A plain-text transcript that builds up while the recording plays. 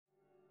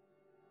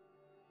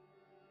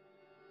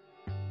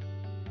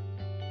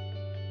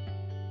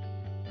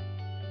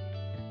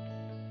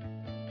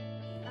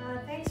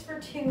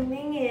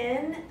tuning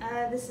in.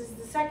 This is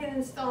the second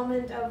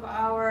installment of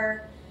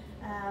our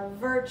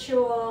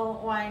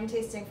virtual wine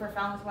tasting for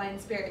Falmouth Wine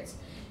and Spirits.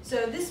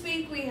 So this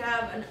week we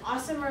have an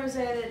awesome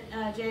rosé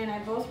that Jay and I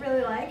both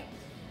really like.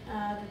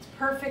 That's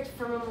perfect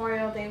for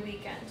Memorial Day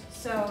weekend.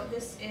 So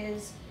this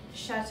is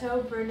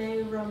Chateau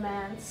Berne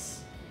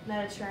Romance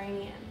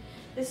Mediterranean.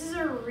 This is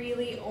a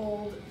really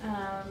old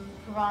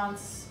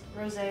Provence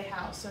rosé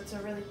house, so it's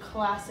a really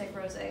classic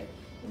rosé.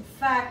 In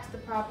fact, the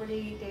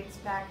property dates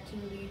back to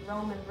the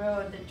Roman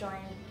road that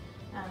joined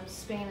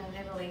Spain and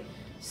Italy.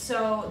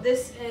 So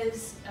this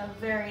is a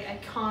very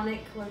iconic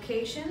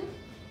location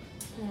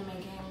in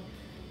making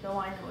the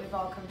wine that we've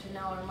all come to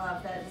know and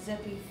love, that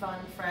zippy, fun,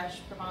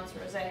 fresh Provence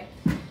rosé.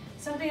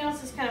 Something else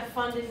that's kind of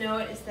fun to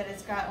note is that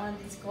it's got one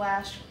of these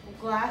glass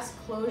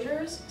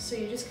closures, so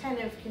you just kind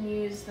of can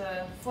use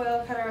the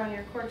foil cutter on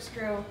your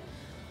corkscrew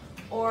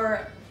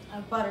or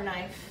a butter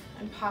knife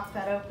and pop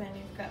that open.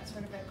 You've got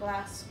sort of a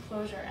glass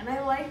closure, and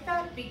I like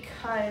that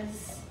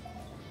because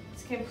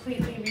it's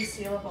completely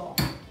resealable.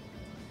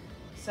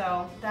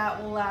 So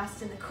that will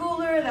last in the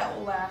cooler, that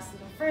will last in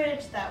the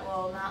fridge, that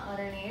will not let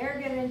any air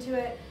get into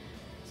it.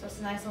 So it's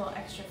a nice little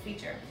extra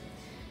feature.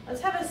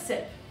 Let's have a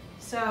sip.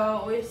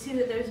 So we see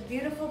that there's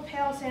beautiful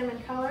pale salmon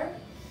color,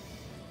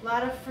 a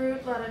lot of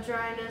fruit, a lot of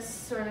dryness,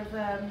 sort of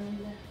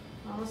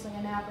almost like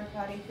an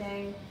apricot-y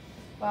thing,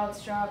 wild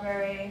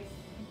strawberry,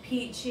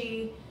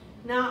 peachy,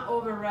 not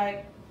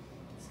overripe.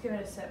 Let's give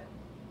it a sip.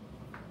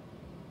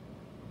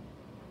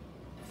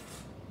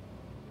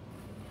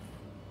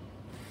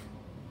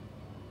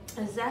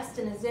 A zest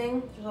and a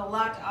zing. There's a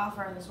lot to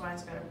offer in this wine.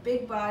 It's got a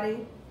big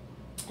body.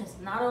 It's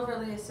not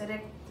overly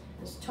acidic.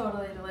 It's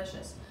totally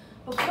delicious.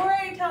 Before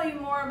I tell you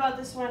more about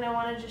this wine, I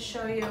want to just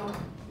show you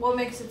what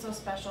makes it so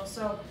special.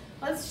 So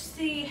let's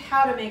see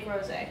how to make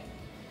rosé.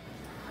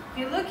 If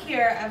you look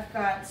here, I've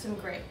got some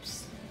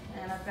grapes.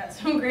 And I've got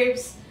some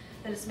grapes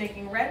that is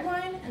making red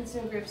wine and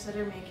some grapes that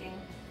are making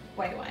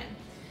white wine.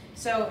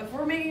 So if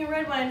we're making a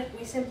red wine,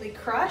 we simply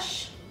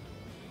crush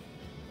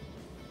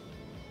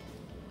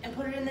and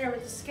put it in there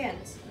with the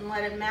skins and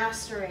let it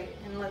macerate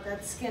and let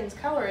that skins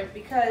color it,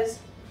 because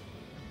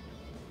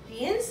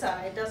the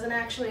inside doesn't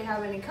actually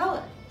have any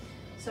color.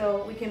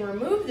 So we can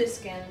remove the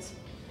skins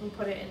and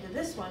put it into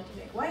this one to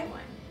make white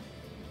wine.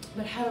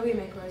 But how do we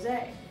make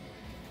rosé?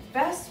 The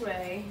best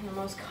way, the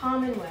most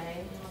common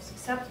way, the most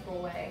acceptable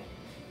way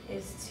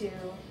is to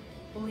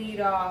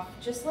bleed off.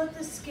 Just let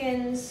the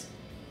skins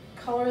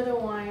color the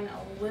wine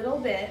a little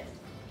bit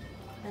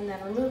and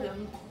then remove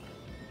them.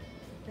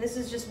 And this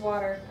is just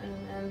water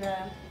and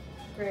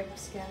grape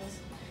skins.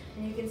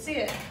 And you can see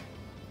it.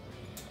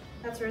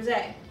 That's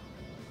rosé.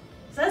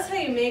 So that's how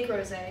you make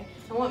rosé.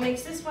 And what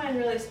makes this wine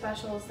really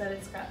special is that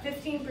it's got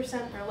 15%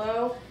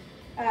 Merlot,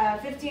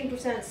 15%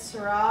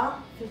 Syrah,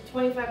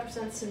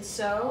 25%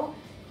 Cinsault,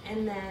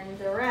 and then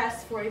the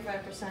rest,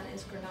 45%,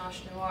 is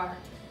Grenache Noir.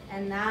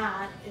 And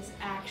that is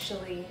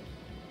actually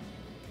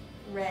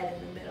red in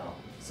the middle.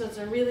 So it's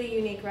a really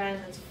unique wine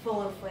that's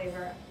full of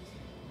flavor.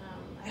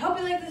 I hope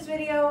you like this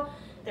video.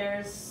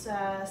 There's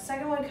a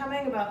second one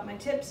coming about my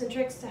tips and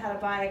tricks to how to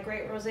buy a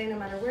great rosé no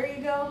matter where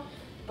you go.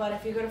 But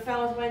if you go to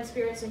Falmouth Wine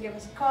Spirits and give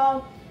us a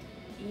call,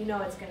 you know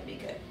it's going to be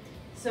good.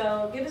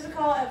 So give us a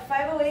call at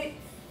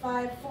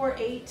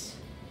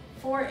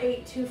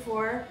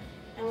 508-548-4824,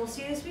 and we'll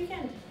see you this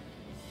weekend.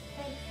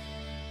 Okay.